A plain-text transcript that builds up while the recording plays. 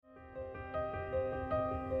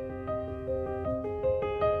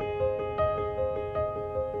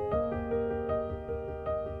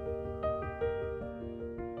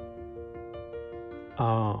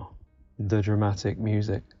Ah, the dramatic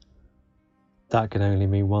music. That can only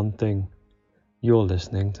mean one thing. You're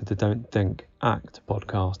listening to the Don't Think, Act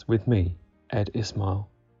podcast with me, Ed Ismail.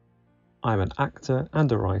 I'm an actor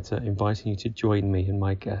and a writer inviting you to join me and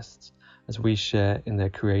my guests as we share in their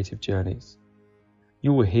creative journeys.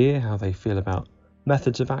 You will hear how they feel about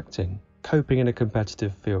methods of acting, coping in a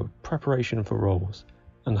competitive field, preparation for roles,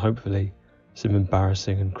 and hopefully some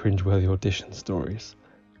embarrassing and cringeworthy audition stories.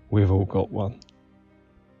 We've all got one.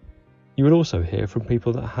 You will also hear from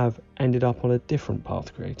people that have ended up on a different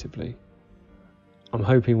path creatively. I'm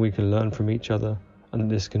hoping we can learn from each other and that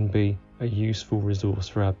this can be a useful resource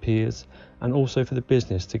for our peers and also for the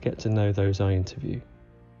business to get to know those I interview.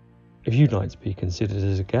 If you'd like to be considered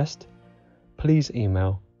as a guest, please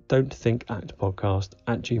email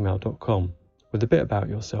don'tthinkactpodcast@gmail.com with a bit about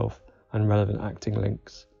yourself and relevant acting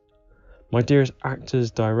links. My dearest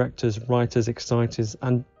actors, directors, writers, exciters,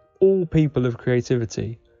 and all people of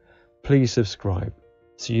creativity, please subscribe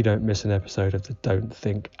so you don't miss an episode of the Don't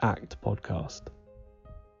Think Act podcast.